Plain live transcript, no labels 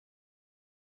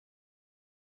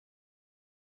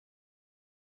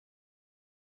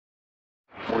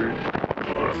Good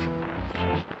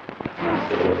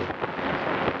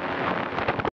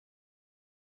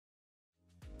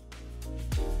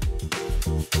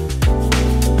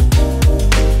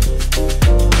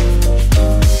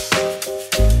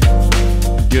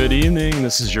evening.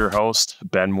 This is your host,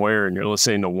 Ben Moyer, and you're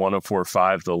listening to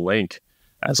 104.5 The Link.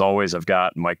 As always, I've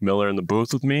got Mike Miller in the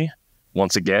booth with me.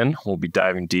 Once again, we'll be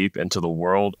diving deep into the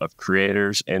world of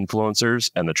creators,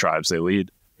 influencers, and the tribes they lead.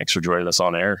 Thanks for joining us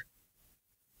on air.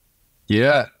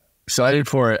 Yeah, excited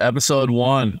for it. Episode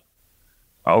 1.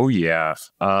 Oh, yeah.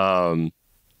 So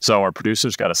our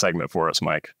producer's got a segment for us,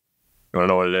 Mike. You want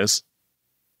to know what it is?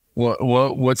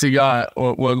 What's he got?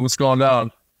 What's going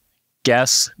down?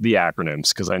 Guess the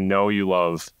acronyms, because I know you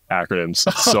love acronyms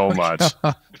so much.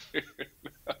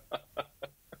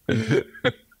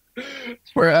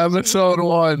 For episode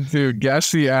 1, dude,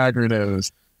 guess the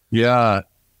acronyms. Yeah.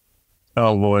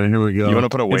 Oh boy, here we go. You want to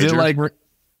put a wager? Is it like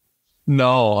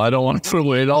no, I don't want to put a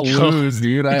wager. I'll lose,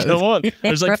 dude. Come on.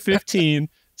 There's like 15.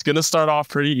 It's gonna start off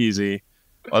pretty easy.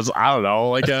 I don't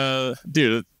know,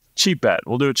 dude, cheap bet.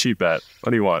 We'll do a cheap bet.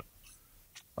 What do you want?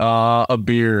 A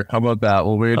beer. How about that?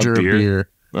 We'll wager a beer.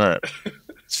 All right.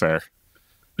 It's fair.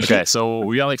 Okay, so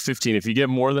we got like 15. If you get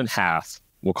more than half,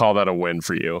 we'll call that a win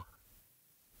for you.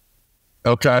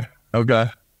 Okay. So you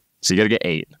got to get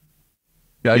 8.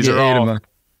 These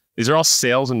are all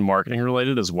sales and marketing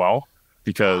related as well,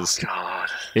 because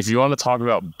if you want to talk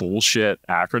about bullshit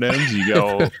acronyms, you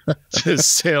go to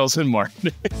sales and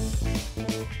marketing.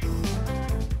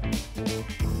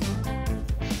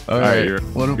 All right.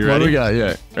 What do we got?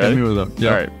 Yeah. Hit me with them. Yeah.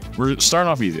 All right. We're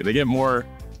starting off easy. They get more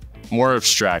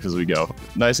abstract as we go.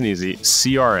 Nice and easy.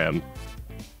 CRM.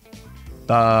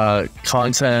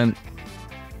 Content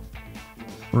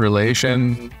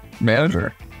relation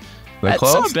manager. That's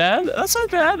not bad.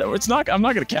 It's not. I'm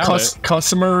not going to count it.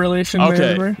 Customer relation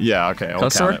manager. Yeah. Okay. We'll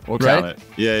count it.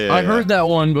 Yeah. I heard that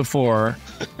one before.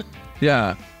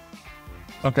 Yeah.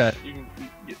 Okay.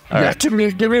 All right. Give me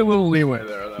a little leeway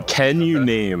there. Can you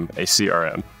name a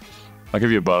CRM? I'll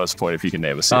give you a bonus point if you can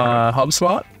name a CRM.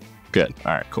 HubSpot. Good.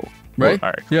 All right. Cool. Right. All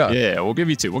right. Yeah. Yeah. We'll give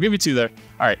you 2. We'll give you 2 there.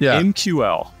 All right. Yeah.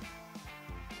 MQL.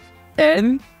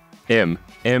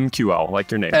 MQL, like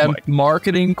your name. Mike.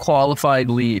 Marketing qualified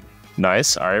lead.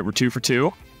 Nice. All right. We're 2 for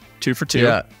 2. 2 for 2.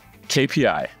 Yeah.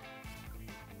 KPI.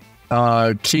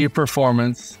 Key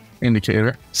performance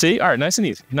indicator. See? All right. Nice and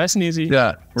easy.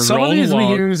 Yeah. We're Some of these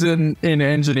along. we use in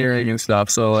engineering and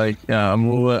stuff. So like, yeah,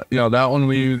 that one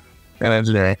we use in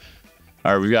engineering.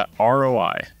 All right. We've got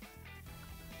ROI.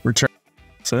 Return.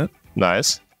 That's it.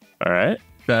 Nice. All right.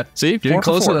 Okay. See? Getting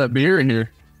close to that beer in here.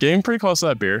 Getting pretty close to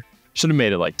that beer. Should have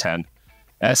made it like 10.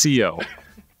 SEO.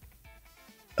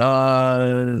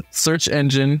 Search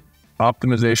engine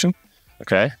optimization.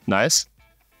 Okay. Nice.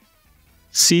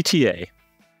 CTA.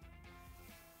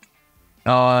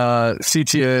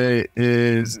 CTA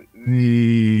is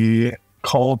the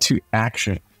call to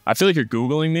action. I feel like you're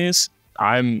Googling these.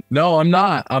 No, I'm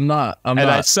not.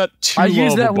 I set too I low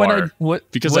use of that a when bar when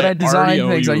I design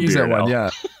things. I use that one.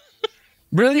 Yeah.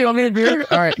 Really, you want me to beer?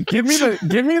 All right, give me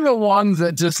the ones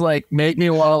that just like make me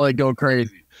want to like go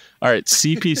crazy. All right,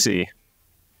 CPC.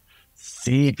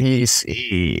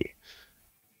 CPC.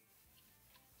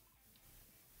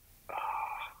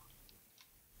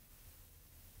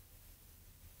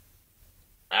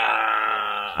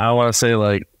 I want to say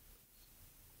like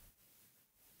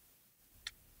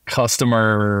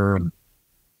customer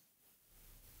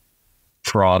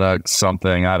product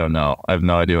something. I don't know. I have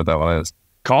no idea what that one is.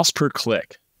 Cost per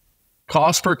click.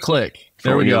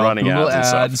 There we go. Running Google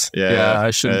ads. Yeah, I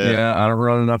should. Yeah, I don't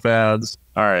run enough ads.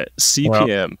 All right,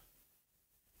 CPM.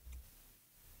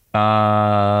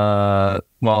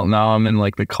 Well, now I'm in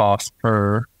like the cost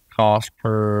per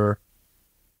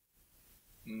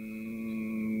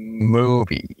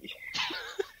movie.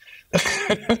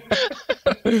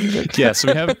 Yes,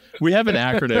 we have an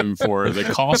acronym for the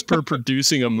cost per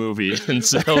producing a movie in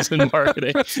sales and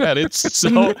marketing, and it's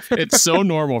so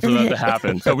normal for that to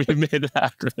happen that we made an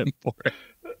acronym for it.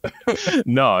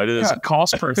 No, it is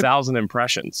cost per 1,000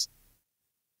 impressions.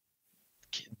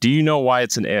 Do you know why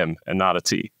it's an M and not a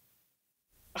T?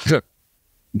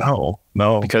 No.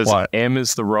 Because why? M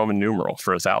is the Roman numeral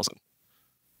for 1,000.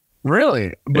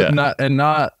 Really? But yeah.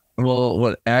 not. Well,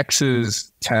 what X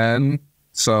is 10.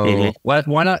 So why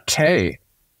not K?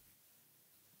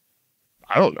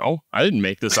 I don't know. I didn't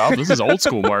make this up. This is old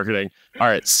school marketing. All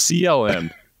right,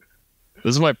 CLM.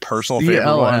 This is my personal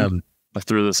favorite one. I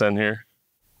threw this in here.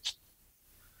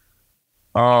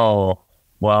 Oh,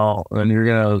 well, then you're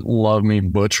going to love me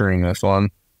butchering this one.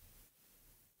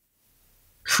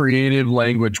 Creative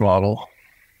language model.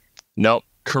 Nope.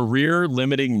 career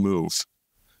limiting move.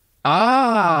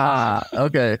 Ah,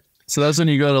 okay. So that's when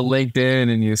you go to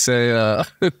LinkedIn and you say,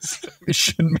 you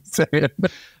shouldn't be saying it.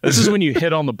 This is when you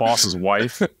hit on the boss's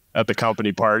wife at the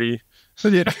company party.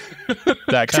 Yeah.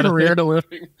 That kind of career to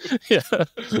living. Yeah.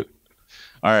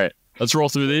 All right. Let's roll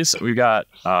through these. We've got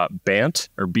BANT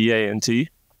or BANT.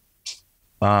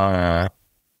 Well,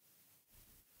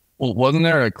 wasn't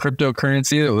there a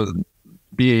cryptocurrency that was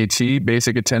BAT,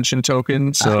 basic attention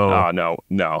token? So no.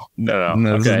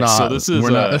 Okay, so this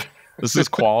is this is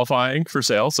qualifying for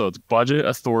sale. So it's budget,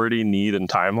 authority, need, and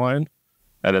timeline,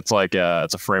 and it's like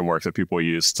it's a framework that people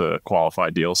use to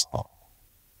qualify deals. All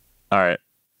right,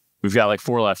 we've got like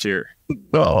 4 left here.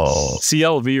 Oh,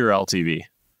 CLV or LTV?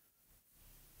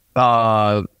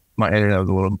 My internet was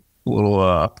a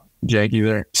little janky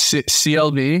there.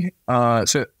 CLV,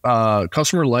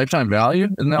 customer lifetime value,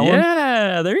 isn't that one?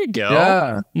 Yeah, there you go.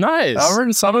 Yeah, nice. I've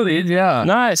heard some of these. Yeah,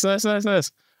 nice. All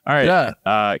right. Yeah.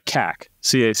 CAC,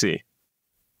 CAC.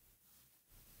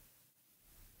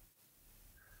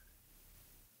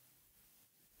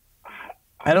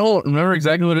 I don't remember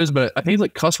exactly what it is, but I think it's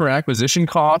like customer acquisition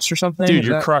costs or something. Dude,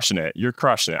 you're crushing it.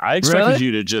 I expected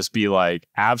you to just be like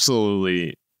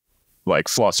absolutely like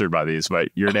flustered by these, but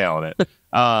you're nailing it.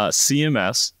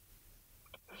 CMS.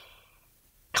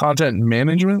 Content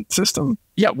management system?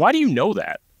 Yeah, why do you know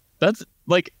that? That's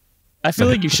like, I feel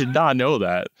like you should not know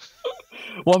that.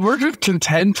 Well, I've worked with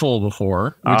Contentful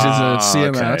before, which is a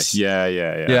CMS.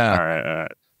 Okay. Yeah. All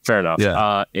right. Fair enough.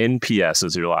 Yeah. NPS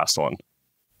is your last one.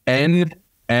 N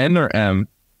or M?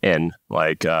 N,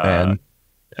 like N.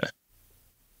 Yeah.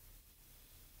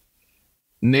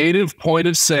 Native point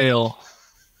of sale.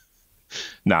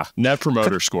 Nah, net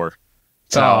promoter score.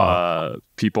 It's how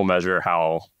people measure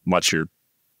how much your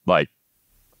like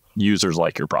users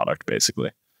like your product,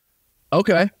 basically.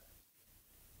 Okay.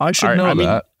 I should know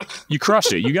that. You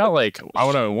crushed it. You got like, I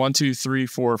don't know, 1, 2, 3,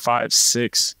 4, 5,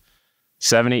 6,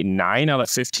 7, 8, 9 out of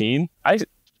 15.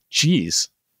 Jeez,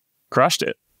 crushed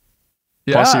it.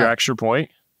 Yeah. Plus your extra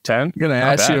point, 10. I'm gonna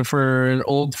ask you for an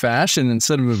old fashioned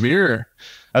instead of a beer.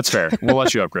 That's fair. We'll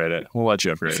let you upgrade it.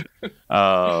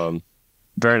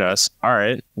 Very nice. All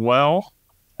right. Well,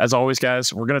 as always,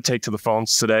 guys, we're going to take to the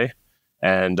phones today.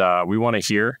 And we want to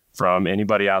hear from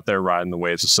anybody out there riding the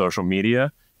waves of social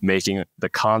media, making the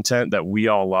content that we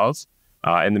all love.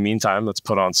 In the meantime, let's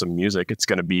put on some music. It's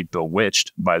going to be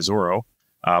Bewitched by Zorro.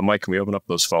 Mike, can we open up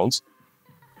those phones?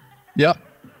 Yep.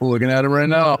 We're looking at it right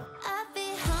now.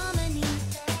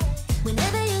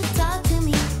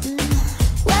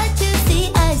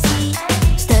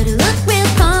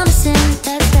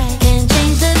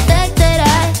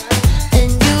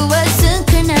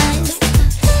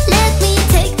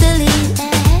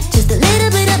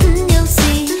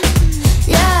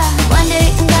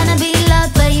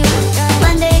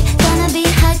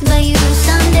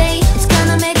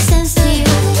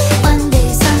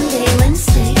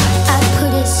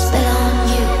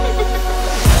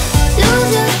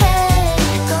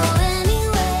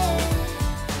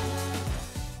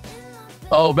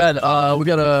 Oh, Ben, we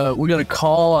got a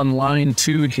call on line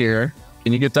 2 here.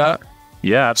 Can you get that?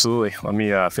 Yeah, absolutely. Let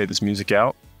me fade this music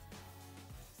out.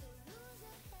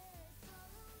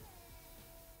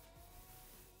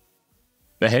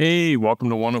 Hey, welcome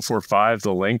to 104.5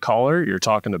 The Link Caller. You're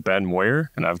talking to Ben Moyer,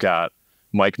 and I've got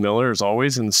Mike Miller, as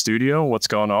always, in the studio. What's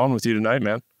going on with you tonight,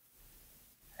 man?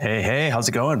 Hey, how's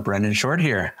it going? Brendan Short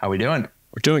here. How we doing?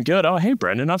 We're doing good. Oh, hey,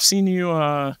 Brendan. I've seen you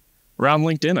around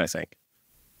LinkedIn, I think.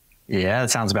 Yeah, that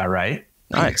sounds about right.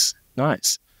 Nice.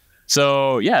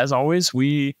 So yeah, as always,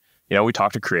 we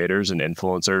talk to creators and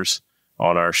influencers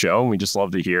on our show, and we just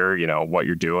love to hear, what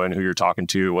you're doing, who you're talking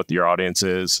to, what your audience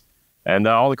is, and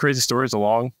all the crazy stories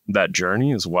along that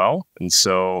journey as well. And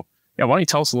so, yeah, why don't you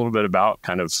tell us a little bit about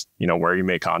kind of, where you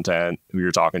make content, who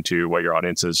you're talking to, what your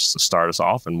audience is to start us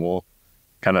off, and we'll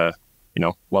kind of,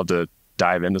 love to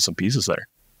dive into some pieces there.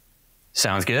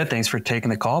 Sounds good. Thanks for taking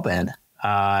the call, Ben.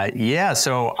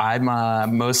 So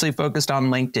I'm mostly focused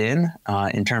on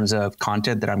LinkedIn in terms of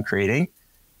content that I'm creating.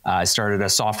 I started a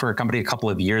software company a couple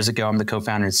of years ago. I'm the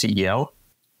co-founder and CEO.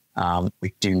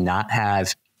 We do not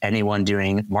have anyone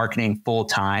doing marketing full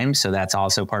time, so that's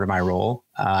also part of my role.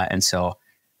 And so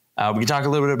we can talk a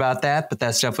little bit about that, but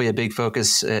that's definitely a big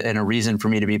focus and a reason for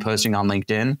me to be posting on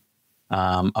LinkedIn,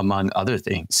 among other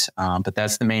things. But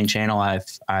that's the main channel.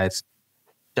 I've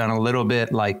done a little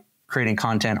bit like creating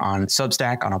content on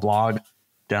Substack, on a blog,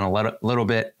 done a little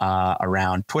bit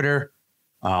around Twitter.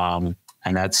 And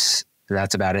that's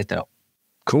about it though.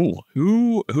 Cool.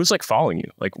 Who's like following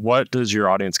you? Like, what does your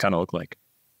audience kind of look like?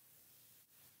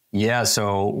 Yeah.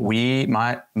 So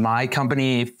my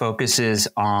company focuses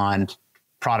on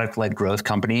product-led growth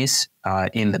companies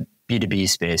in the B2B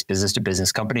space,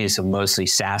 business-to-business companies, so mostly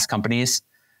SaaS companies.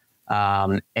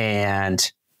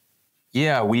 And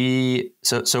yeah,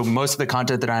 so most of the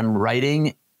content that I'm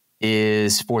writing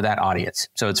is for that audience.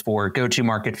 So it's for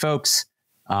go-to-market folks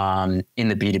in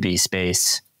the B2B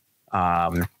space.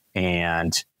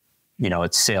 And,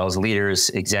 it's sales leaders,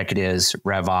 executives,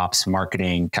 rev ops,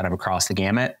 marketing, kind of across the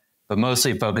gamut, but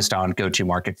mostly focused on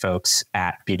go-to-market folks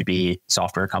at B2B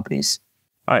software companies.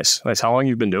 Nice. How long have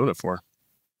you been doing it for?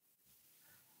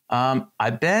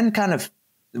 I've been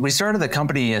I started the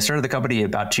company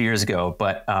about 2 years ago,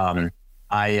 but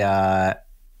I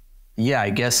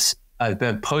guess I've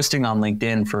been posting on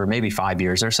LinkedIn for maybe 5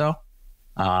 years or so.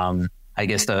 I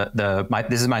guess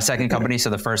this is my second company. So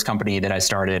the first company that I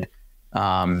started,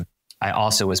 I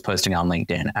also was posting on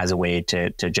LinkedIn as a way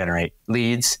to generate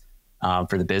leads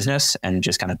for the business and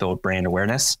just kind of build brand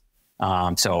awareness.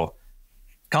 So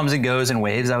comes and goes in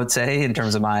waves, I would say, in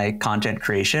terms of my content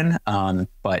creation.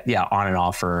 But yeah, on and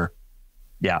off for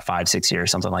 5-6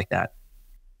 years, something like that.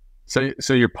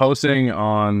 So you're posting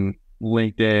on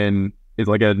LinkedIn is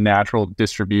like a natural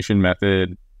distribution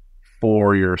method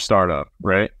for your startup,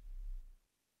 right?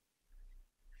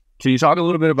 Can you talk a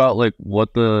little bit about like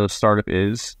what the startup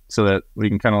is so that we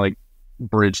can kind of like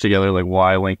bridge together like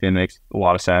why LinkedIn makes a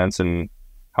lot of sense and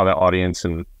how that audience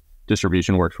and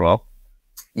distribution works well?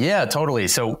 Yeah, totally.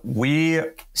 So we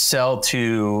sell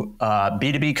to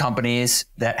B2B companies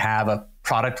that have a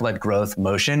product-led growth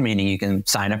motion, meaning you can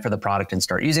sign up for the product and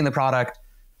start using the product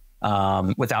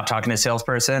without talking to a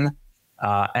salesperson.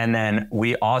 And then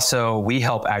we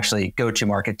help actually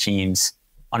go-to-market teams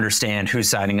understand who's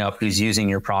signing up, who's using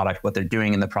your product, what they're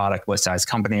doing in the product, what size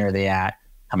company are they at,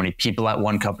 how many people at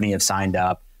one company have signed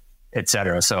up, et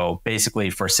cetera. So basically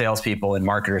for salespeople and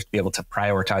marketers to be able to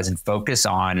prioritize and focus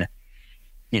on,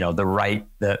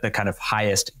 the kind of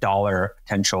highest dollar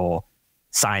potential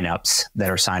signups that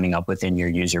are signing up within your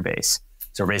user base.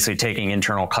 So we're basically taking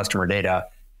internal customer data,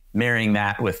 marrying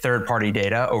that with third-party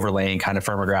data, overlaying kind of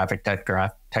firmographic,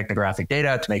 technographic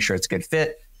data to make sure it's a good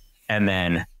fit, and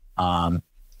then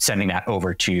sending that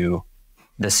over to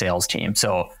the sales team.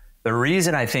 So the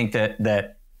reason I think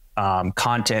that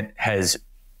content has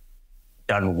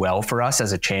done well for us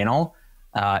as a channel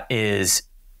is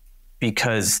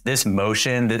because this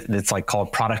motion that's like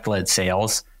called product-led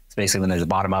sales. It's basically when there's a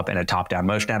bottom-up and a top-down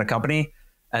motion at a company.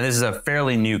 And this is a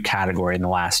fairly new category in the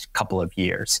last couple of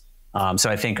years. So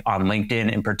I think on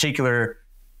LinkedIn in particular,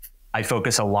 I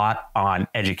focus a lot on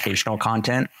educational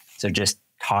content. So just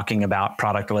talking about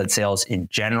product-led sales in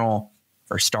general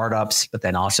for startups, but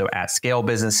then also at scale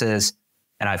businesses.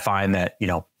 And I find that,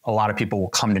 a lot of people will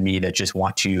come to me that just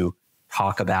want to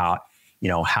talk about,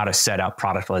 how to set up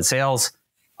product-led sales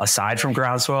aside from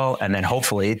Groundswell. And then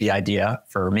hopefully the idea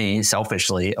for me,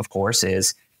 selfishly, of course,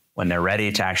 is when they're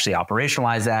ready to actually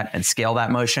operationalize that and scale that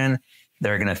motion,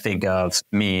 they're going to think of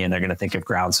me and they're going to think of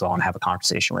Groundswell and have a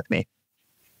conversation with me.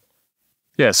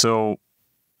 Yeah. So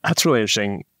that's really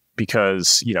interesting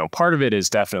because, part of it is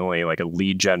definitely like a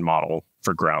lead gen model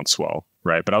for Groundswell,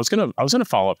 right? But I was going to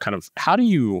follow up kind of, how do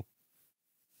you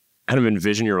kind of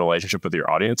envision your relationship with your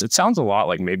audience? It sounds a lot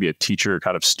like maybe a teacher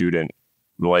kind of student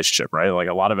relationship, right? Like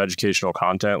a lot of educational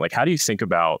content. Like, how do you think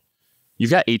about,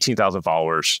 you've got 18,000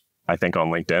 followers, I think,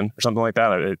 on LinkedIn or something like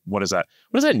that. What is that?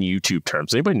 What is that in YouTube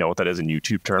terms? Does anybody know what that is in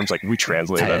YouTube terms? Like, we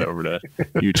translate that over to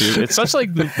YouTube. It's such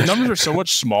like the numbers are so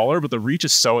much smaller, but the reach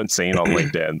is so insane on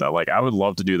LinkedIn that like, I would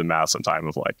love to do the math sometime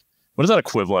of like, what is that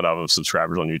equivalent of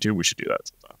subscribers on YouTube? We should do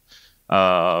that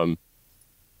sometime.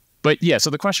 But yeah,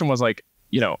 so the question was like,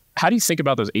 how do you think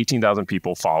about those 18,000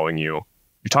 people following you?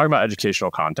 You're talking about educational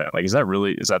content. Like, is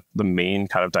that the main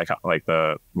kind of like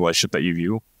the relationship that you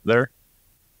view there?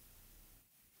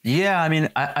 Yeah. I mean,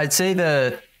 I'd say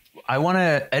that I want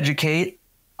to educate.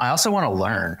 I also want to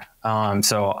learn.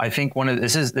 So I think I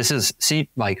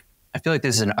feel like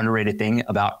this is an underrated thing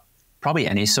about probably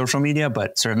any social media,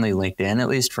 but certainly LinkedIn, at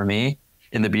least for me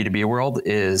in the B2B world,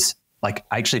 is like,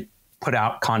 I actually put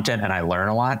out content and I learn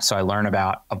a lot. So I learn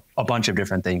about a bunch of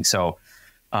different things. So,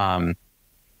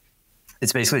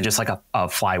 it's basically just like a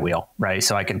flywheel, right?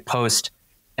 So I can post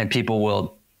and people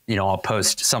will, I'll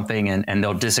post something and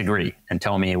they'll disagree and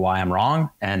tell me why I'm wrong.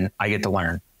 And I get to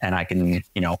learn and I can,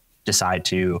 decide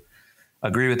to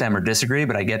agree with them or disagree,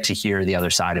 but I get to hear the other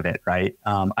side of it, right?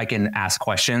 I can ask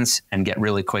questions and get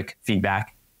really quick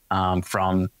feedback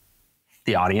from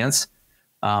the audience.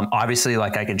 Obviously,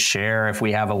 like I can share if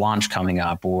we have a launch coming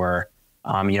up or,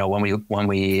 when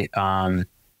we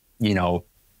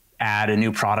add a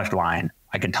new product line,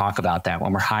 I can talk about that.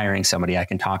 When we're hiring somebody, I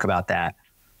can talk about that.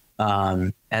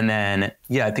 And then,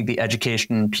 yeah, I think the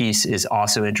education piece is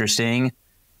also interesting.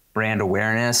 Brand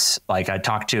awareness. Like I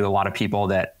talk to a lot of people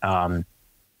that,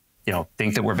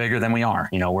 think that we're bigger than we are.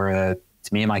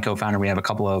 It's me and my co-founder. We have a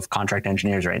couple of contract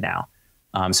engineers right now.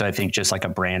 So I think just like a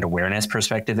brand awareness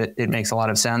perspective, it makes a lot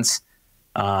of sense.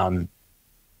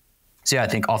 So yeah, I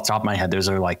think off the top of my head, those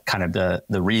are like kind of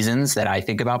the reasons that I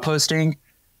think about posting.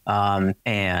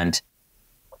 And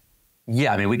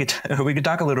yeah, I mean, we could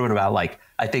talk a little bit about like,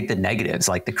 I think the negatives,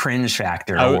 like the cringe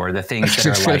factor or the things that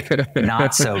are like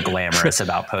not so glamorous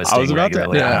about posting. I was about to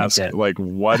ask, LinkedIn. like,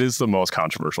 what is the most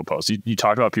controversial post? You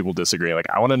talked about people disagreeing. Like,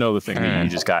 I want to know the thing that you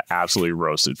just got absolutely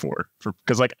roasted for,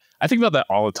 because like, I think about that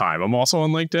all the time. I'm also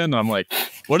on LinkedIn and I'm like,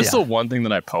 what is the one thing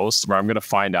that I post where I'm going to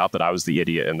find out that I was the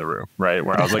idiot in the room, right?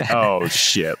 Where I was like, oh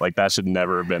shit, like that should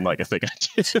never have been like a thing I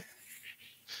did.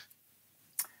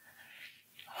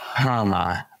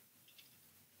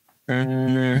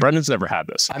 Brendan's never had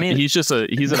this. I mean, he's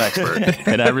an expert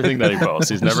in everything that he posts.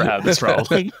 He's never had this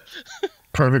problem.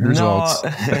 Perfect results.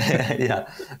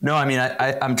 Yeah. No, I mean,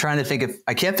 I'm trying to think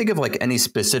I can't think of like any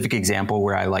specific example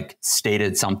where I like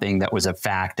stated something that was a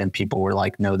fact and people were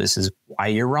like, no, this is why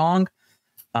you're wrong.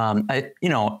 Maybe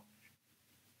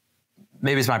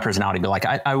it's my personality, but like,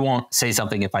 I won't say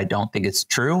something if I don't think it's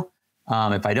true.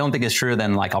 If I don't think it's true,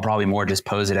 then like, I'll probably more just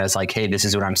pose it as like, hey, this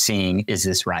is what I'm seeing. Is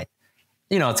this right?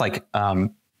 It's like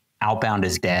outbound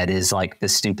is dead is like the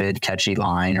stupid catchy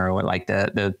line, or what, like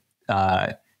the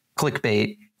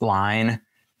clickbait line,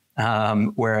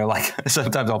 where like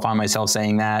sometimes I'll find myself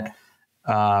saying that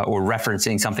or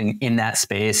referencing something in that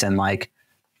space. And like,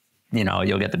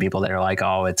 you'll get the people that are like,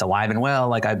 oh, it's alive and well.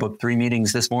 Like I booked 3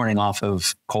 meetings this morning off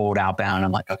of cold outbound.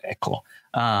 I'm like, okay, cool.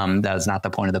 That was not the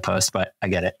point of the post, but I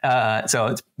get it.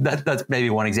 So that's maybe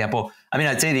one example. I mean,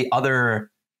 I'd say the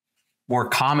other more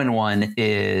common one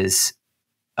is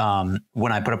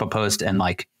when I put up a post and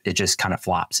like it just kind of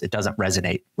flops. It doesn't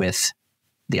resonate with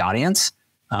the audience.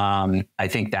 I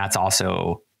think that's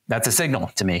a signal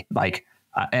to me. Like,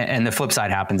 and the flip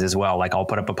side happens as well. Like I'll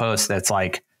put up a post that's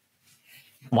like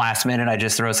last minute, I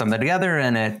just throw something together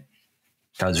and it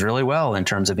does really well in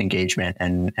terms of engagement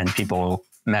and people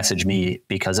message me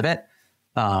because of it.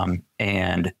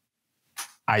 And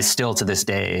I still to this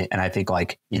day, and I think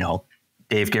like,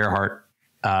 Dave Gerhardt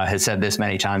has said this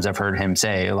many times. I've heard him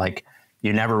say, like,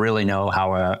 you never really know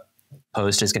how a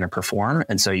post is going to perform.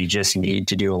 And so you just need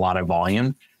to do a lot of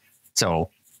volume. So,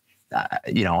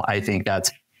 I think I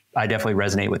definitely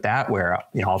resonate with that where,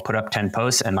 I'll put up 10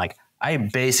 posts and like, I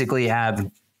basically have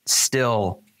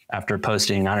still, after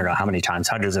posting, I don't know how many times,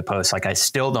 hundreds of posts, like I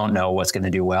still don't know what's going to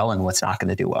do well and what's not going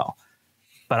to do well.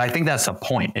 But I think that's the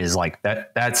point is like,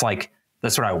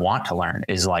 that's what I want to learn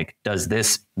is like, does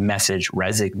this message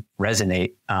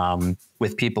resonate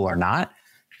with people or not?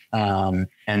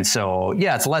 And so,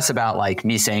 yeah, it's less about like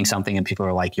me saying something and people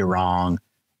are like, you're wrong,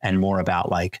 and more about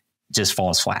like just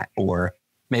falls flat, or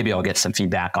maybe I'll get some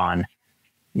feedback on,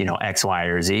 X, Y,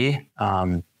 or Z.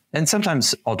 And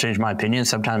sometimes I'll change my opinion.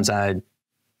 Sometimes I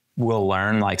will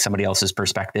learn like somebody else's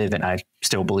perspective and I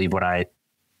still believe what I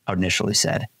initially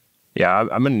said. Yeah, I'm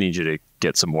going to need you to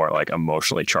get some more like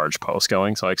emotionally charged posts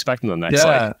going. So I expect in the next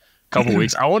like couple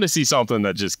weeks, I want to see something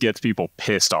that just gets people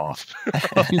pissed off.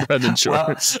 Well,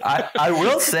 I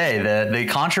will say that the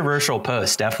controversial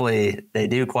posts definitely, they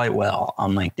do quite well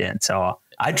on LinkedIn. So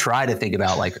I try to think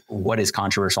about like, what is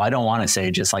controversial? I don't want to say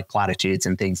just like platitudes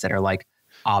and things that are like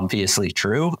obviously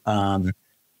true.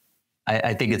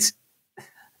 I think it's,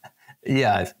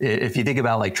 if you think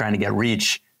about like trying to get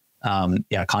reach,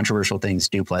 controversial things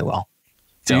do play well.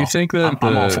 Do you think that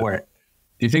I'm all for it?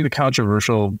 Do you think the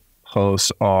controversial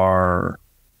posts are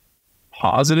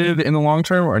positive in the long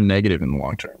term or negative in the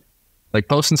long term? Like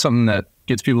posting something that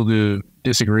gets people to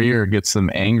disagree or gets them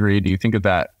angry, do you think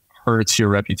that hurts your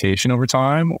reputation over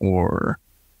time, or?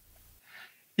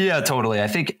 Yeah, totally. I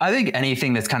think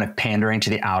anything that's kind of pandering to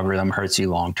the algorithm hurts you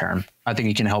long term. I think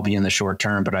it can help you in the short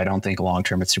term, but I don't think long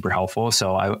term it's super helpful.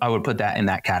 So I would put that in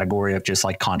that category of just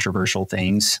like controversial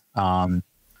things. And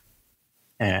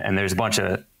there's a bunch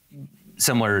of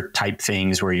similar type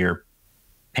things where you're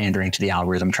pandering to the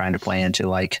algorithm, trying to play into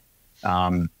like,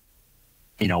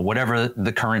 whatever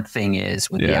the current thing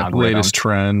is with the algorithm. Latest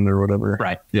trend or whatever.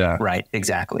 Right. Yeah. Right.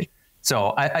 Exactly.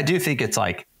 So I do think it's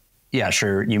like, yeah,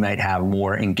 sure, you might have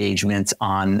more engagement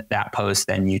on that post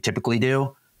than you typically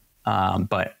do.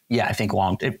 But yeah, I think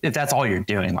if that's all you're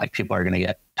doing, like people are going to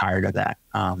get tired of that.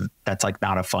 That's like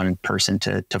not a fun person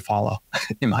to follow,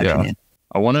 in my opinion.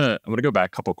 I want to go back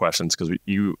a couple of questions because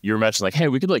you were mentioning like, hey,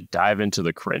 we could like dive into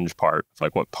the cringe part of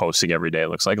like what posting every day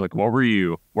looks like. Like, what were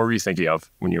you thinking of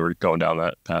when you were going down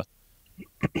that path?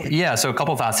 Yeah. So a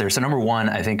couple thoughts there. So number one,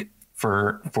 I think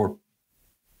for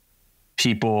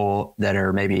people that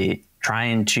are maybe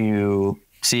trying to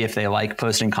see if they like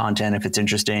posting content, if it's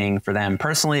interesting for them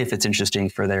personally, if it's interesting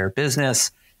for their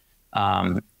business.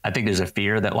 I think there's a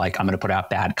fear that like, I'm going to put out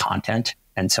bad content.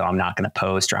 And so I'm not going to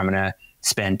post, or I'm going to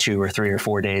spend 2 or 3 or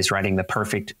 4 days writing the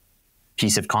perfect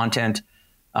piece of content.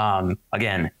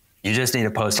 Again, you just need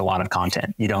to post a lot of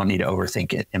content. You don't need to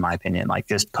overthink it, in my opinion. Like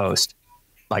just post,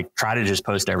 like try to just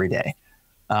post every day.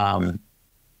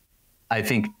 I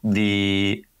think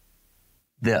the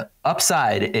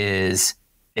upside is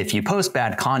if you post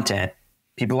bad content,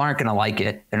 people aren't going to like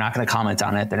it. They're not going to comment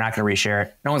on it. They're not going to reshare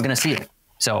it. No one's going to see it.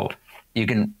 So you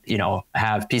can,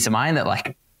 have peace of mind that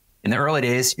like in the early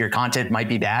days, your content might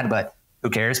be bad, but who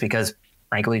cares? Because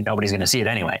frankly, nobody's going to see it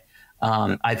anyway.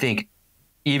 I think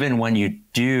even when you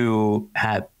do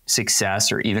have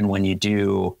success, or even when you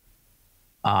do,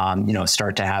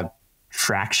 start to have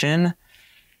traction,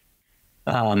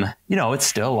 it's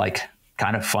still like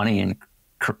kind of funny. And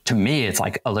to me, it's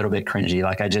like a little bit cringy.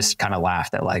 Like I just kind of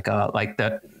laughed at like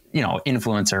the,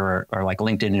 influencer or like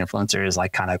LinkedIn influencer is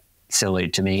like kind of silly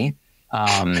to me.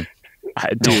 No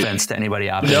offense to anybody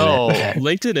out there. No, that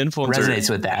LinkedIn influencer resonates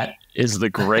with that. Is the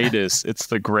greatest. It's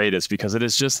the greatest because it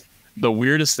is just the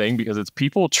weirdest thing, because it's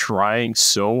people trying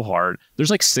so hard. There's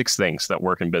like 6 things that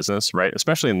work in business, right?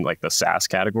 Especially in like the SaaS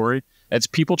category. It's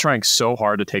people trying so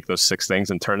hard to take those 6 things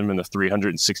and turn them into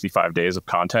 365 days of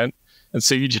content. And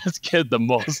so you just get the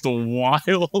most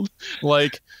wild,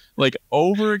 like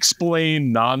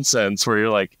over-explained nonsense where you're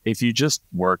like, if you just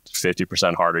worked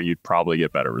 50% harder, you'd probably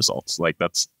get better results. Like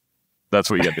that's what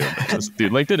you get doing.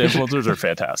 Dude, LinkedIn influencers are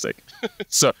fantastic.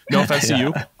 So no offense to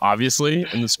you, obviously,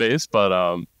 in the space,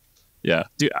 but yeah.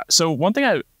 Dude, so one thing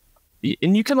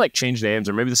and you can like change names,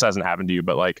 or maybe this hasn't happened to you,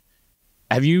 but like,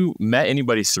 have you met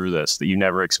anybody through this that you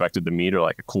never expected to meet, or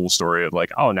like a cool story of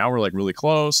like, oh, now we're like really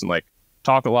close and like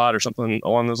talk a lot or something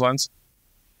along those lines?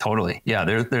 Totally. Yeah.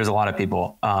 There's a lot of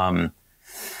people.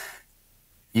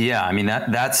 Yeah. I mean,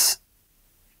 that's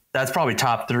probably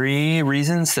top 3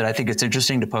 reasons that I think it's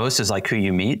interesting to post is like who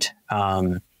you meet.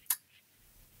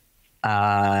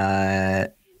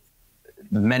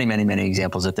 Many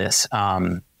examples of this.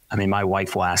 I mean, my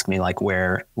wife will ask me like,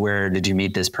 where did you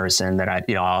meet this person that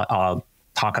I'll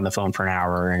talk on the phone for an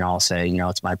hour and I'll say,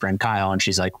 it's my friend Kyle. And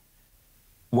she's like,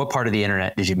 what part of the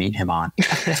internet did you meet him on?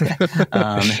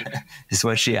 Is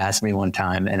what she asked me one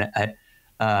time. And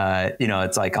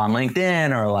it's like on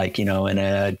LinkedIn, or like, in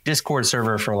a Discord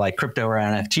server for like crypto or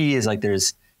NFTs. Like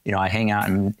there's, I hang out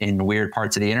in weird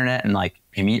parts of the internet and like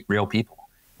you meet real people.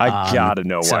 I gotta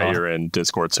know why you're in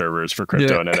Discord servers for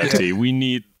crypto and NFT. We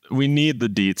need the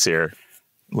deets here.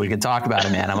 We can talk about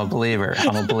it, man. I'm a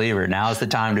believer. Now's the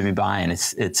time to be buying.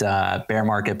 It's bear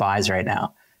market buys right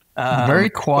now. Very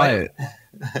quiet.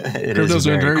 Crypto's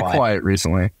been very quiet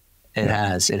recently. It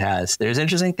has. There's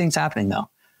interesting things happening though.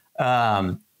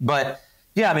 But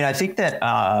yeah, I mean, I think that,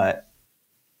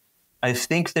 I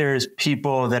think there's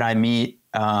people that I meet,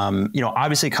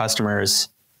 obviously customers,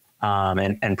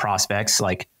 and prospects.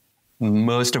 Like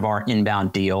most of our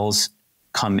inbound deals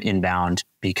come inbound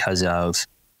because of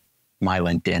my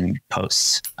LinkedIn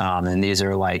posts. And these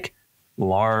are like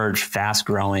large, fast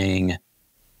growing,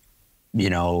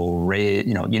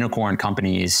 unicorn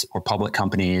companies or public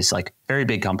companies, like very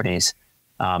big companies,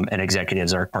 and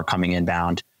executives are coming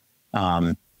inbound,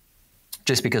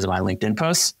 just because of my LinkedIn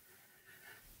posts.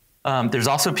 There's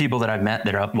also people that I've met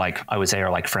that are like, I would say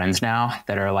are like friends now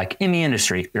that are like in the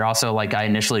industry. They're also like, I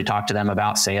initially talked to them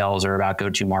about sales or about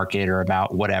go-to-market or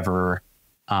about whatever.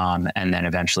 And then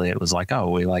eventually it was like, oh,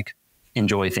 we like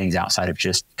enjoy things outside of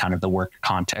just kind of the work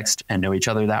context and know each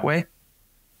other that way.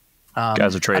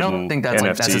 Guys are trading. I don't think that's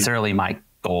like necessarily my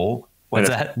goal. What's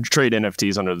that? Trade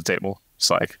NFTs under the table. It's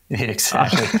like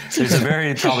exactly. There's a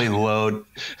very probably low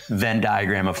Venn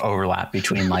diagram of overlap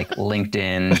between like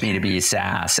LinkedIn, B2B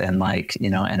SaaS, and like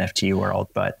NFT world.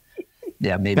 But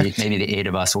yeah, maybe the 8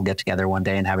 of us will get together one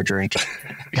day and have a drink.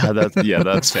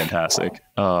 That's fantastic.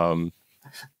 I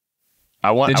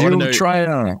want to know.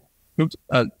 Try? Oops,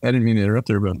 I didn't mean to interrupt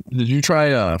there, but did you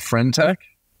try Friend Tech,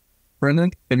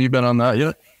 Brendan? Have you been on that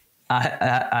yet?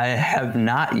 I have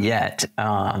not yet.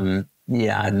 I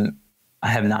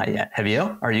have not yet. Have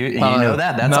you? Are you? You know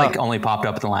that? That's like only popped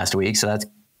up in the last week. So that's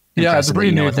it's a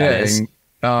pretty new thing.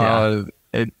 I'm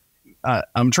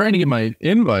trying to get my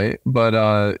invite,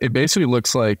 but it basically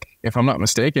looks like, if I'm not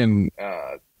mistaken,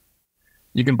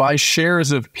 you can buy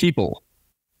shares of people.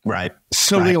 Right.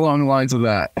 Something along the lines of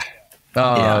that.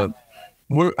 How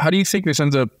do you think this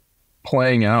ends up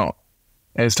playing out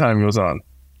as time goes on?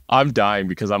 I'm dying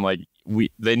because I'm like,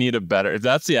 they need a better, if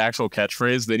that's the actual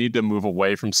catchphrase, they need to move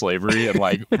away from slavery and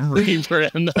like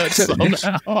rebrand that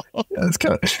somehow. That's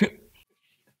kind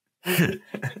of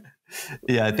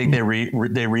Yeah, I think they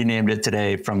renamed it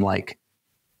today from like,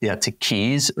 to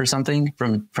keys or something,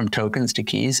 from tokens to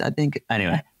keys, I think.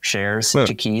 Anyway, shares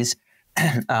to keys.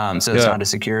 So it's not a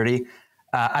security.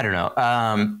 I don't know.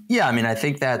 I mean, I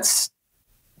think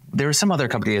there was some other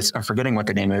companies, I'm forgetting what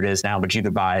the name of it is now, but you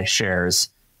could buy shares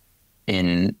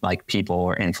in like people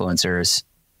or influencers.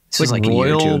 It's like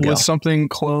Royal with something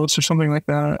close or something like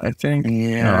that, I think.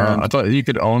 Yeah. I thought you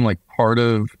could own like part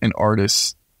of an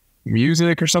artist's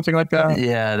music or something like that.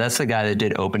 Yeah, that's the guy that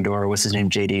did Open Door. What's his name?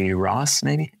 JD Ross,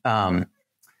 maybe?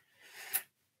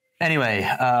 Anyway,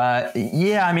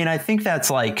 I mean, I think that's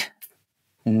like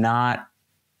not,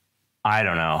 I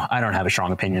don't know. I don't have a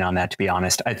strong opinion on that, to be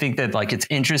honest. I think that like it's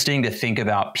interesting to think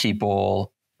about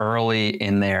people early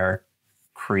in their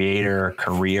creator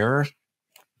career.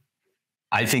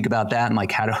 I think about that and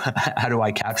like, how do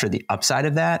I capture the upside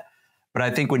of that? But I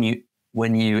think when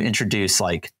you introduce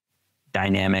like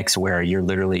dynamics where you're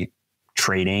literally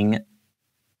trading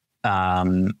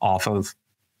off of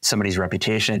somebody's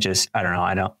reputation, it just, I don't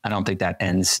know. I don't think that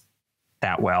ends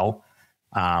that well.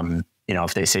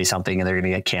 If they say something and they're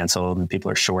going to get canceled and people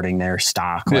are shorting their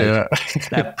stock,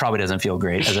 that probably doesn't feel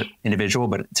great as an individual,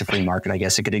 but it's a free market. I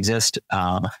guess it could exist.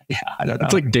 I don't know.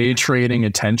 It's like day trading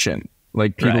attention,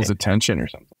 like people's attention or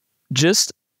something.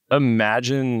 Just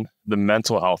imagine the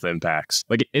mental health impacts.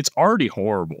 Like it's already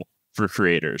horrible for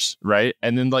creators, right?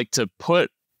 And then like to put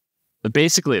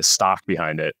basically a stock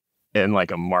behind it and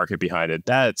like a market behind it,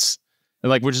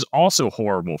 which is also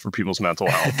horrible for people's mental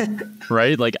health,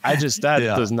 right? Like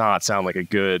does not sound like a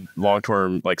good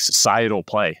long-term like societal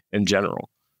play in general.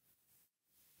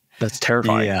 That's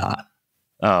terrifying. I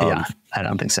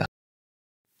don't think so.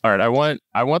 All right, I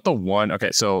want the one.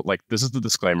 Okay, so like this is the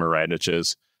disclaimer, right? Which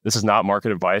is this is not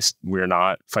market advice. We're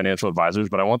not financial advisors,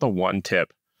 but I want the one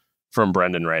tip from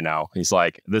Brendan right now. He's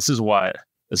like, this is what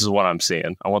I'm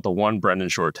seeing. I want the one Brendan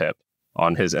Shore tip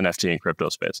on his NFT and crypto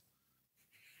space.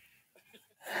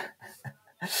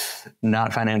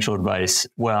 Not financial advice.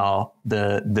 Well,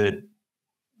 the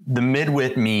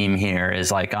midwit meme here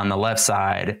is like on the left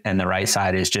side and the right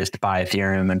side is just buy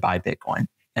Ethereum and buy Bitcoin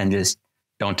and just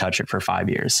don't touch it for 5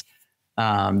 years.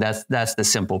 That's the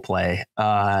simple play.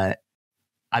 I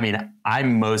mean,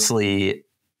 I'm mostly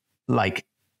like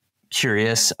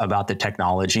curious about the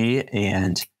technology,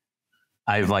 and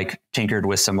I've like tinkered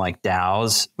with some like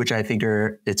DAOs, which I think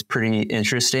it's pretty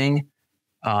interesting.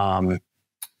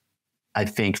 I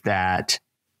think that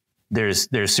there's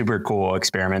super cool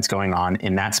experiments going on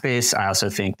in that space. I also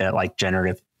think that like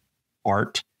generative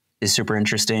art is super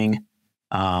interesting.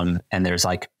 And there's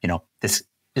like, this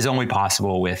is only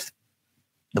possible with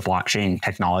the blockchain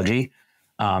technology.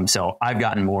 So I've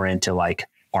gotten more into like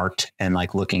art and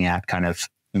like looking at kind of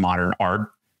modern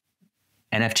art,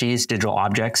 NFTs, digital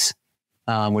objects,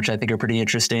 which I think are pretty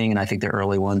interesting. And I think the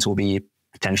early ones will be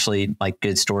potentially like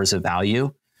good stores of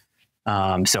value.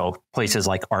 So places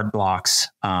like Art Blocks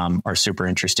are super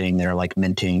interesting. They're like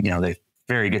minting, they're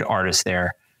very good artists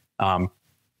there,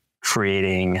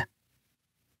 creating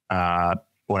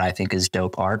what I think is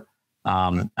dope art.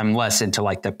 I'm less into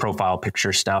like the profile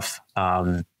picture stuff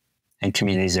and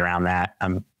communities around that.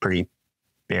 I'm pretty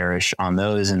bearish on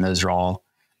those, and those are all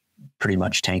pretty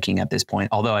much tanking at this point.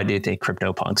 Although I do think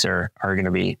crypto punks are going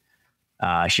to be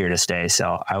here to stay.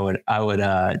 So I would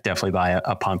definitely buy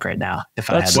a punk right now if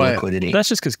I had the liquidity. That's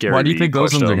just because Gary. Why do you think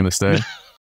those ones are going to stay?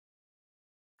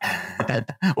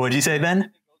 What'd you say,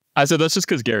 Ben? I said that's just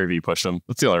because Gary Vee pushed them.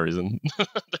 That's the only reason they're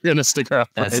going to stick around.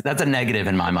 That's a negative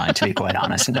in my mind, to be quite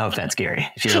honest. No offense, Gary,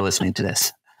 if you're listening to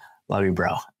this. Love you,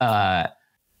 bro.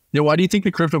 Why do you think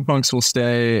the crypto punks will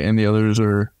stay and the others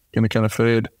are going to kind of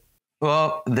fade?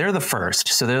 Well, they're the first.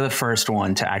 So they're the first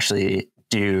one to actually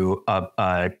do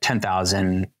a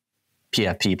 10,000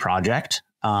 PFP project.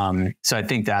 So I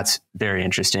think that's very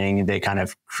interesting. They kind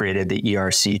of created the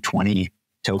ERC20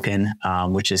 token,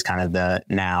 which is kind of the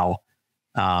now,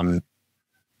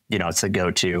 it's the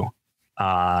go-to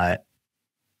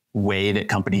way that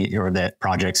company or that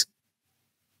projects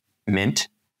mint.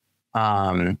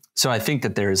 So I think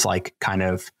that there's like kind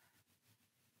of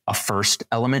a first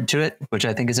element to it, which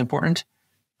I think is important.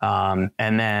 And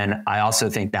then I also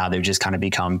think now they've just kind of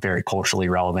become very culturally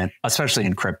relevant, especially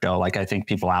in crypto. Like I think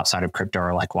people outside of crypto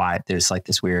are like, why there's like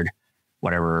this weird,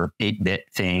 whatever 8-bit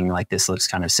thing, like this looks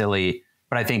kind of silly.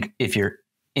 But I think if you're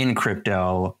in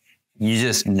crypto, you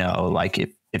just know, like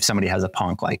if somebody has a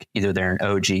punk, like either they're an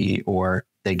OG or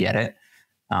they get it.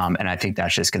 And I think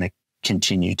that's just going to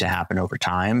continue to happen over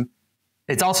time.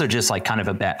 it's also just like kind of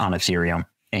a bet on Ethereum.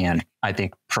 And I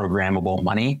think programmable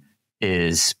money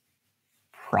is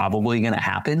probably going to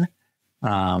happen.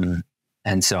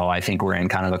 And so I think we're in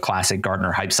kind of a classic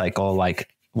Gartner hype cycle, like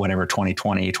whatever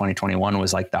 2020, 2021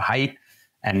 was like the height.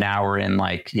 And now we're in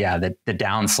like, the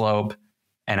downslope.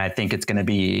 And I think it's going to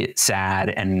be sad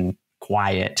and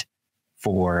quiet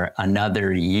for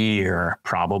another year,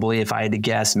 probably, if I had to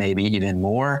guess, maybe even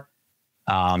more.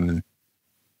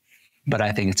 But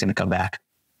I think it's going to come back.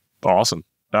 Awesome.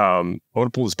 I want to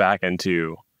pull this back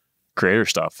into creator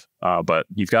stuff, but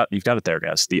you've got it there,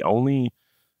 guys. The only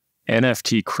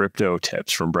NFT crypto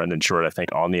tips from Brendan Short, I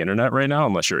think, on the internet right now,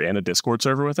 unless you're in a Discord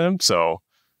server with him. So,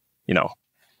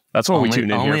 that's what we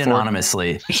tune in here for. Only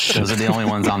anonymously. Those are the only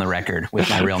ones on the record with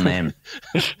my real name.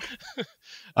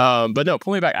 But no,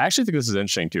 pulling back, I actually think this is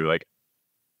interesting too. Like,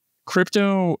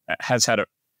 crypto has had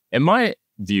in my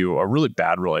view, a really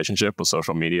bad relationship with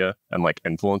social media and like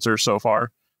influencers so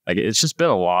far. Like, it's just been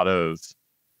a lot of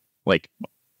like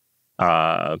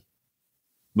the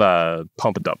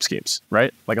pump and dump schemes,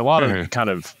 right? Like a lot of kind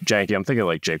of janky. I'm thinking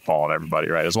like Jake Paul and everybody,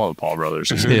 right? As well as the Paul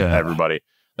brothers, everybody.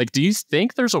 Like, do you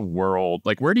think there's a world,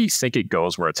 like, where do you think it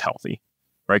goes where it's healthy,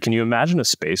 right? Can you imagine a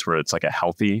space where it's like a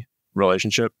healthy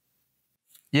relationship?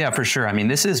 Yeah, for sure. I mean,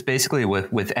 this is basically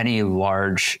with any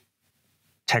large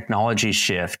technology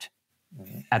shift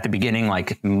at the beginning,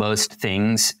 like most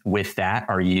things with that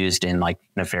are used in like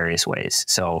nefarious ways.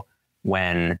 So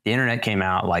when the internet came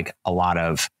out, like a lot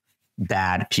of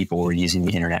bad people were using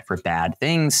the internet for bad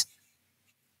things.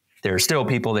 There are still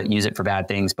people that use it for bad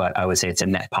things, but I would say it's a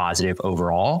net positive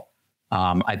overall.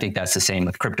 I think that's the same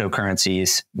with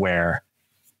cryptocurrencies where,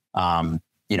 the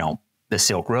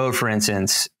Silk Road, for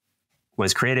instance,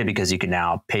 was created because you can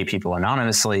now pay people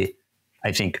anonymously.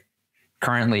 I think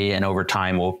currently and over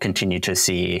time, we'll continue to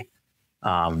see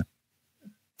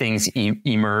things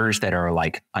emerge that are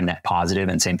like a net positive,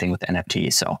 and same thing with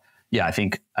NFTs. So yeah, I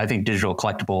think digital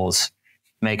collectibles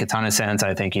make a ton of sense.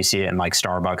 I think you see it in like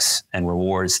Starbucks and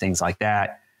rewards, things like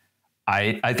that.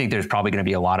 I think there's probably going to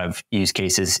be a lot of use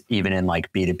cases, even in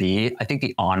like B2B. I think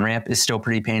the on-ramp is still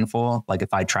pretty painful. Like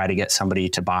if I try to get somebody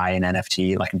to buy an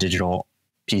NFT, like a digital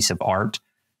piece of art,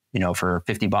 for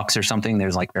 $50 or something,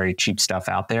 there's like very cheap stuff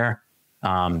out there.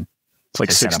 It's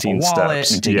like 16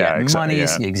 steps and to get money.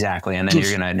 Yeah. Exactly. And then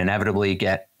you're going to inevitably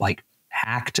get like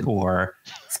hacked or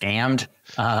scammed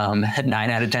 9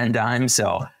 out of 10 times.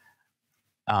 So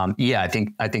I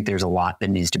think there's a lot that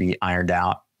needs to be ironed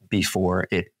out before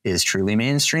it is truly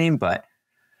mainstream. But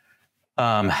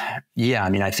I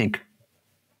think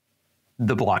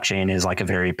the blockchain is like a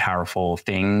very powerful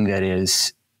thing that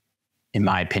is, in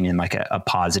my opinion, like a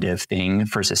positive thing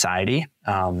for society.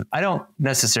 I don't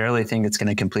necessarily think it's going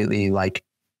to completely like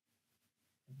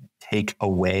take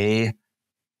away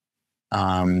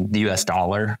the US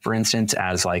dollar, for instance,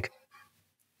 as like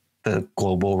the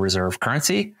global reserve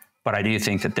currency. But I do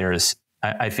think that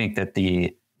I think that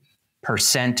the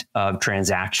percent of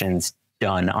transactions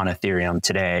done on Ethereum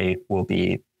today will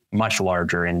be much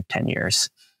larger in 10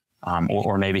 years,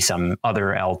 or maybe some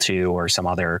other L2 or some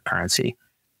other currency.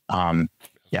 All right.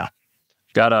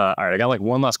 I got like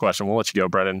one last question. We'll let you go,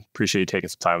 Brendan. Appreciate you taking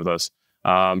some time with us.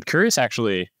 Curious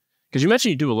actually, because you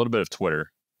mentioned you do a little bit of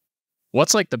Twitter.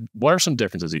 What are some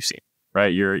differences you've seen,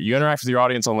 right? You interact with your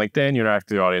audience on LinkedIn, you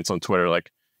interact with your audience on Twitter. Like,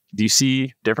 do you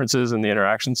see differences in the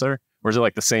interactions there? Or is it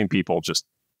like the same people just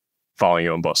following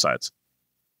you on both sides?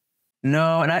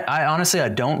 No. And I honestly, I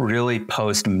don't really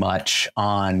post much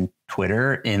on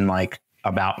Twitter in like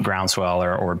about Groundswell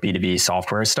or B2B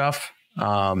software stuff.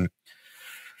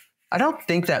 I don't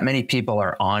think that many people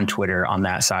are on Twitter on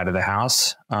that side of the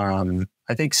house. I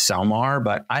think some are,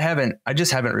 but I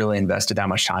just haven't really invested that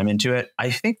much time into it.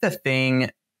 I think the thing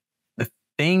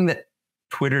that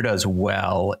Twitter does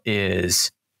well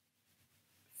is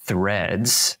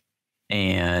threads,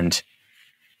 and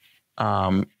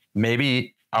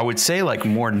maybe I would say like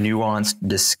more nuanced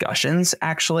discussions,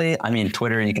 actually. I mean,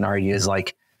 Twitter, you can argue, is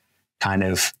like kind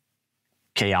of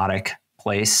chaotic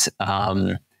place.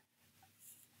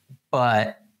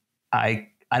 But I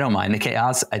don't mind the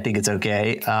chaos. I think it's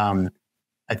okay.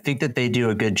 I think that they do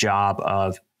a good job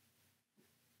of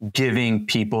giving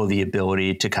people the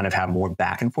ability to kind of have more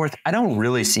back and forth. I don't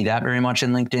really see that very much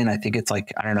in LinkedIn. I think it's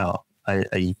like, I don't know,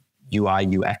 a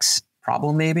UI UX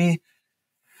problem maybe.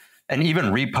 And even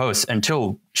reposts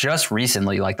until just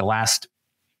recently, like the last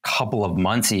couple of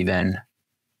months even,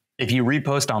 if you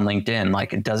repost on LinkedIn,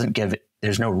 like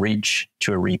there's no reach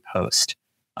to a repost,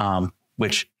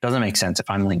 which doesn't make sense. If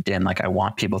I'm LinkedIn, like I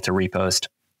want people to repost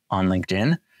on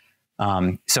LinkedIn.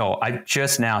 So I've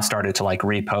just now started to like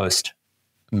repost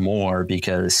more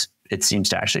because it seems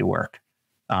to actually work.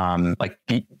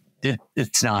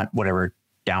 It's not whatever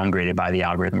downgraded by the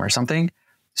algorithm or something.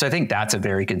 So I think that's a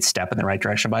very good step in the right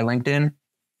direction by LinkedIn.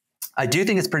 I do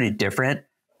think it's pretty different.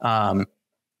 One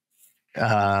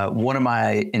of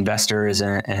my investors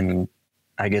and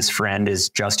I guess friend is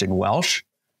Justin Welsh,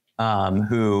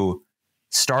 who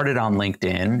started on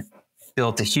LinkedIn,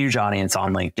 built a huge audience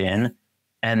on LinkedIn,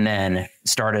 and then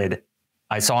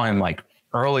I saw him like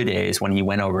early days when he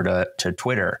went over to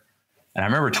Twitter. And I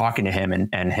remember talking to him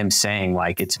and him saying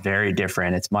like, it's very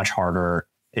different. It's much harder.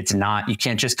 It's not, you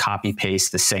can't just copy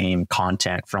paste the same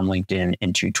content from LinkedIn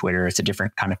into Twitter. It's a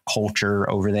different kind of culture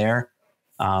over there.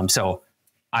 So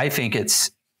I think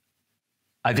it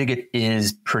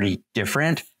is pretty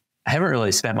different. I haven't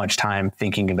really spent much time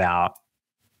thinking about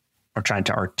or trying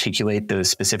to articulate those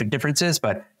specific differences,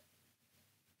 but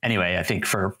anyway, I think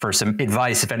for some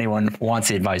advice, if anyone wants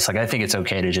the advice, like I think it's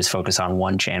okay to just focus on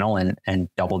one channel and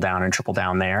double down and triple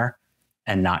down there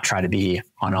and not try to be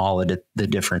on all of the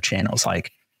different channels.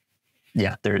 Like,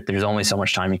 yeah, there's only so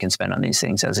much time you can spend on these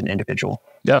things as an individual.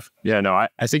 Yeah. Yeah. No,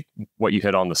 I think what you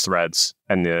hit on the threads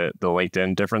and the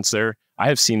LinkedIn difference there, I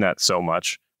have seen that so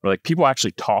much where like people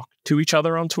actually talk to each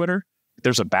other on Twitter.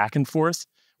 There's a back and forth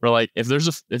where like, if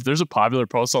there's a popular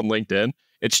post on LinkedIn,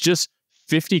 it's just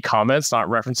 50 comments, not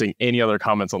referencing any other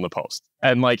comments on the post.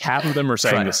 And like half of them are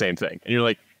saying the same thing. And you're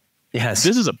like, yes,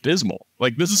 this is abysmal.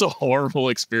 Like this is a horrible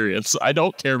experience. I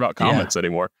don't care about comments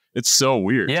anymore. It's so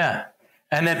weird. Yeah.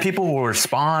 And then people will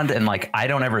respond and like, I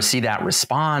don't ever see that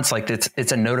response. Like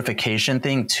it's a notification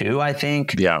thing too, I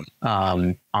think. Yeah.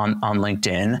 On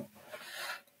LinkedIn.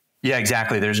 Yeah,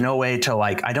 exactly. There's no way to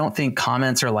like, I don't think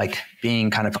comments are like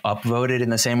being kind of upvoted in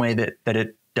the same way that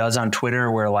it does on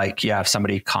Twitter, where like, yeah, if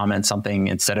somebody comments something,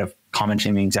 instead of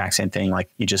commenting the exact same thing, like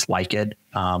you just like it.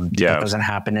 That doesn't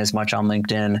happen as much on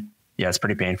LinkedIn. Yeah, it's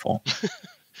pretty painful.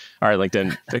 All right,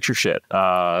 LinkedIn, fix your shit.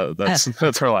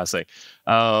 That's our last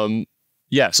thing.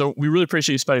 Yeah, so we really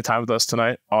appreciate you spending time with us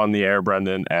tonight on the air,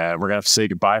 Brendan. And we're gonna have to say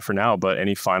goodbye for now. But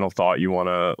any final thought you want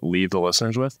to leave the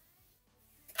listeners with?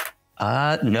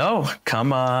 No, come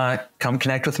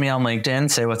connect with me on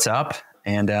LinkedIn. Say what's up,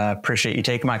 and appreciate you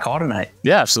taking my call tonight.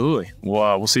 Yeah, absolutely.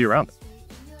 We'll see you around.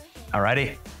 All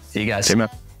righty, see you guys. See you, man.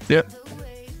 Yeah.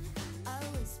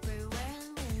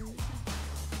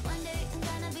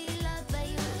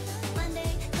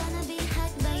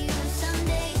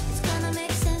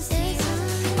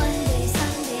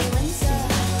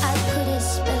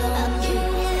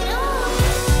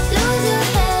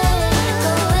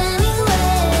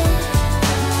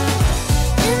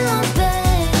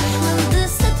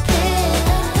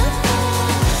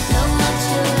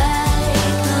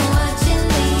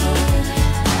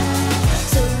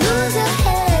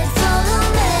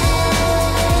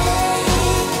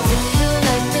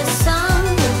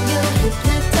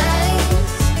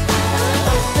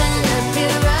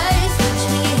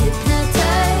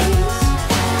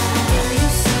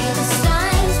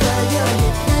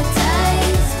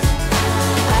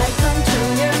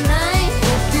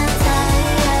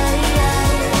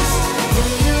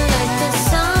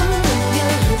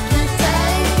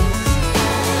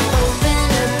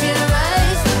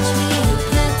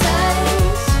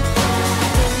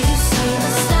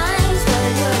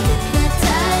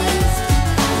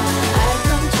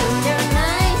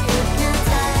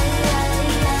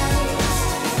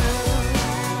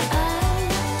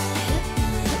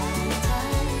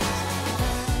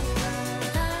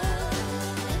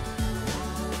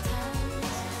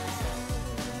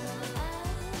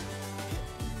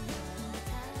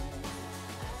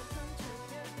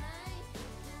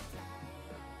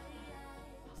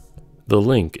 The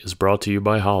link is brought to you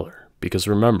by Holler, because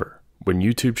remember, when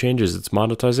YouTube changes its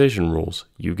monetization rules,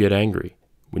 you get angry.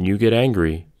 When you get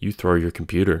angry, you throw your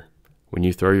computer. When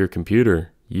you throw your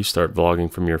computer, you start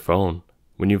vlogging from your phone.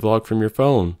 When you vlog from your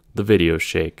phone, the videos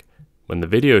shake. When the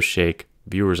videos shake,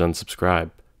 viewers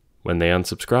unsubscribe. When they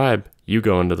unsubscribe, you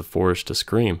go into the forest to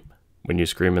scream. When you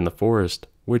scream in the forest,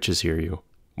 witches hear you.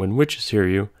 When witches hear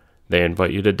you, they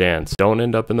invite you to dance. Don't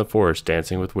end up in the forest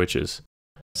dancing with witches.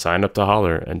 Sign up to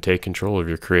Holler and take control of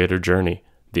your creator journey,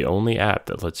 the only app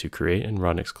that lets you create and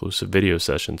run exclusive video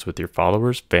sessions with your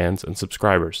followers, fans, and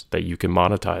subscribers that you can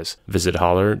monetize. Visit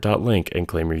holler.link and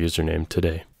claim your username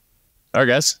today. All right,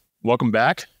 guys, welcome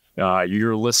back.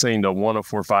 You're listening to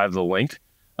 104.5 The Link.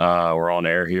 We're on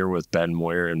air here with Ben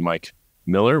Moyer and Mike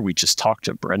Miller. We just talked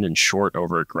to Brendan Short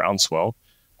over at Groundswell.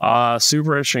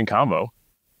 Super interesting combo.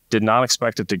 Did not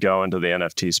expect it to go into the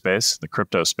NFT space, the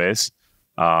crypto space.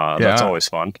 That's always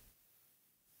fun.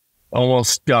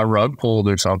 Almost got rug pulled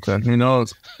or something. Who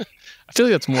knows? I feel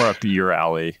like that's more up your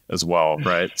alley as well,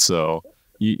 right? So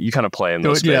you kind of play in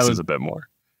those spaces a bit more.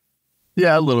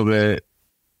 Yeah, a little bit.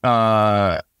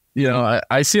 You know,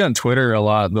 I see on Twitter a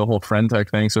lot the whole friend tech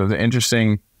thing. So it's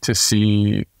interesting to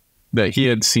see that he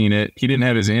had seen it. He didn't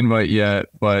have his invite yet,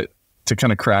 but to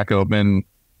kind of crack open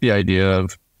the idea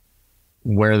of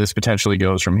where this potentially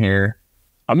goes from here.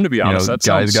 I'm going to be honest, that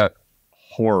sounds got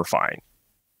horrifying.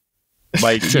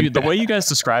 Like the way you guys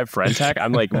describe friend tech,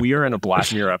 I'm like, we are in a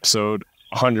Black Mirror episode,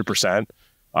 100%.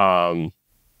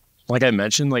 Like I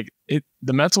mentioned, like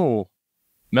the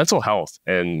mental health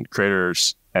and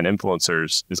creators and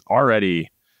influencers is already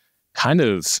kind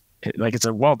of like, it's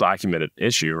a well-documented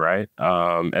issue, right?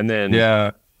 And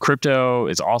then crypto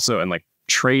is also, and like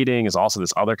trading is also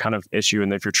this other kind of issue.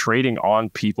 And if you're trading on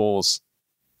people's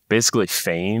basically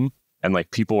fame and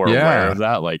like people are aware of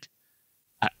that, like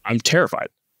I'm terrified.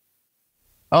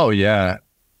 Oh yeah.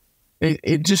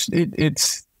 It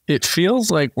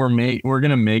feels like we're going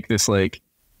to make this like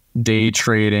day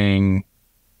trading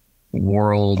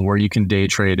world where you can day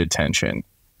trade attention.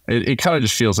 It kind of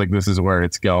just feels like this is where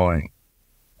it's going.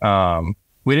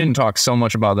 We didn't talk so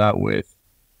much about that with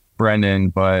Brendan,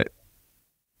 but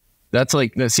that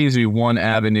seems to be one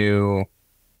avenue,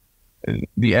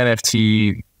 the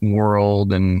NFT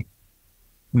world, and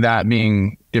that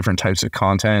being different types of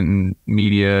content and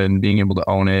media and being able to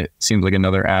own it seems like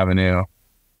another avenue.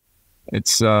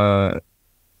 It's we're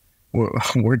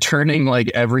turning like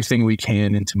everything we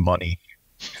can into money.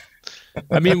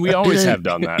 I mean, we always have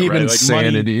done that, even right? Like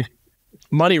sanity.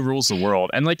 Money rules the world.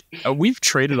 And like we've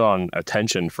traded on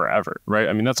attention forever, right?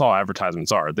 I mean, that's all advertisements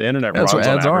are. The internet runs on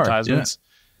advertisements.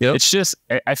 Yeah. Yep. It's just,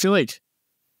 I feel like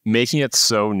making it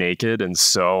so naked and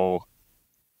so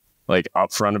like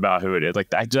upfront about who it is, like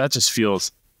that just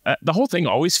feels, the whole thing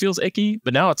always feels icky,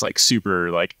 but now it's like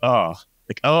super like, no,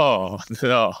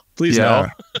 please no.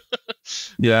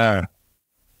 Yeah,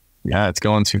 it's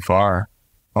going too far.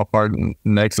 How far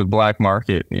next to the black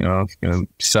market, you know, it's going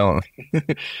to sell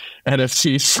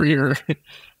NFTs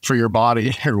for your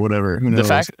body or whatever. Who knows?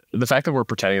 The fact that we're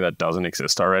pretending that doesn't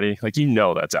exist already, like, you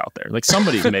know, that's out there. Like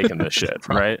somebody's making this shit,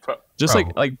 right? Just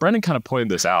like Brendan kind of pointed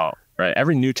this out, right?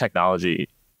 Every new technology,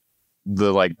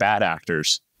 the like bad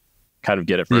actors kind of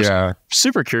get it first. Yeah.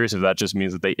 Super curious if that just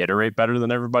means that they iterate better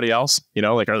than everybody else. You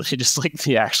know, like, are they just like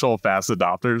the actual fast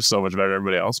adopters so much better than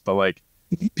everybody else? But like,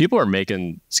 people are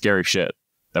making scary shit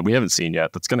that we haven't seen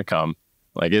yet. That's going to come.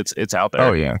 Like it's out there.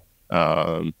 Oh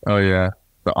yeah.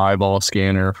 The eyeball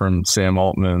scanner from Sam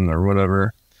Altman or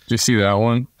whatever. Did you see that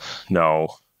one? No.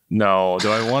 Do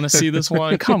I want to see this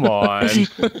one? Come on.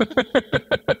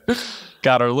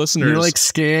 God, our listeners. You like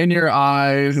scan your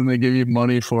eyes and they give you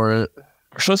money for it.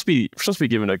 We're supposed to be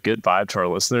giving a good vibe to our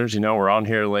listeners. You know, we're on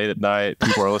here late at night.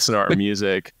 People are listening to our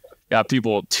music. Got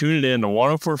people tuning in to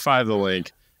 104.5 The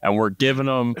Link, and we're giving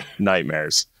them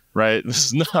nightmares. Right? This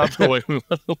is not the way we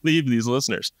want to leave these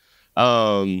listeners.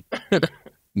 Man.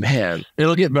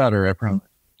 It'll get better, I promise.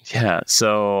 Yeah.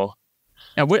 So,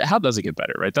 and how does it get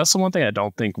better, right? That's the one thing I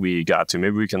don't think we got to.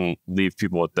 Maybe we can leave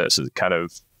people with this as kind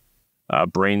of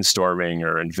brainstorming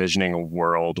or envisioning a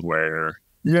world where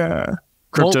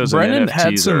cryptos and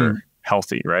NFTs are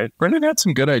healthy, right? Brendan had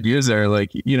some good ideas there.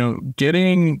 Like, you know,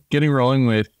 getting rolling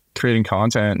with creating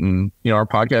content, and, you know, our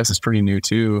podcast is pretty new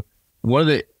too. One of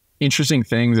the interesting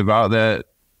things about that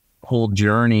whole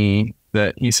journey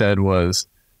that he said was,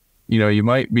 you know, you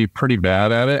might be pretty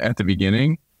bad at it at the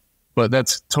beginning, but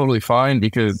that's totally fine,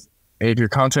 because if your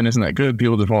content isn't that good,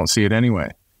 people just won't see it anyway.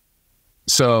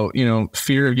 So, you know,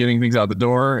 fear of getting things out the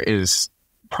door is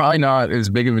probably not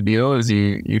as big of a deal as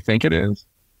you think it is.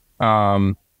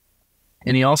 And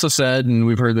he also said, and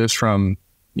we've heard this from,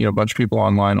 you know, a bunch of people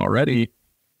online already,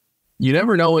 you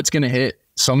never know what's going to hit.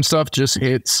 Some stuff just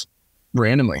hits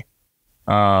randomly.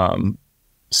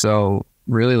 So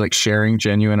really like sharing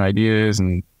genuine ideas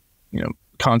and, you know,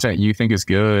 content you think is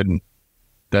good.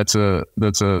 That's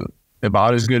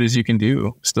about as good as you can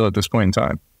do still at this point in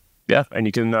time. Yeah. And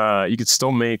you could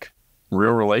still make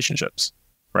real relationships,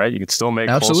 right? You could still make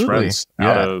close friends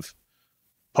out of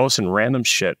posting random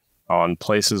shit on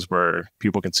places where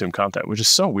people consume content, which is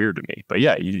so weird to me. But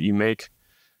yeah, you make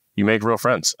real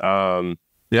friends. So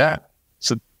there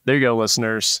you go,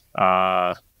 listeners.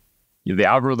 The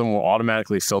algorithm will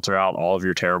automatically filter out all of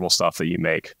your terrible stuff that you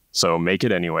make. So make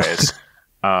it anyways.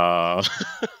 And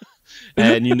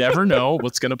you never know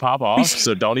what's going to pop off.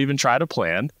 So don't even try to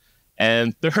plan.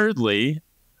 And thirdly,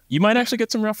 you might actually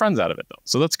get some real friends out of it, though.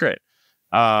 So that's great.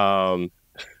 That's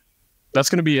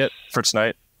going to be it for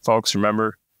tonight, folks.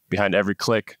 Remember, behind every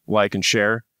click, like, and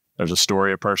share, there's a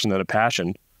story, a person, and a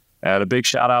passion. And a big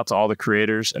shout out to all the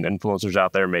creators and influencers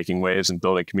out there making waves and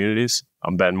building communities.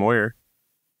 I'm Ben Moyer.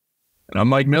 And I'm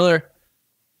Mike Miller.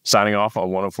 Signing off on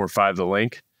 104.5 The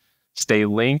Link. Stay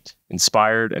linked,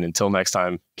 inspired, and until next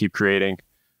time, keep creating.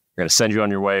 We're going to send you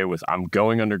on your way with I'm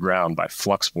Going Underground by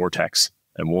Flux Vortex,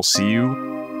 and we'll see you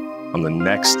on the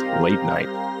next late night.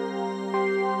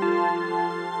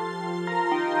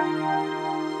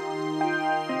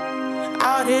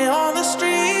 Out here on the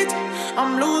street,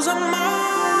 I'm losing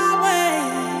my way.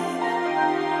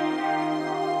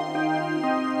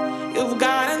 You've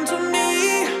gotten to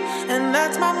me, and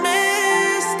that's my mistake.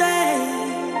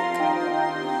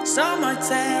 Some might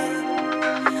say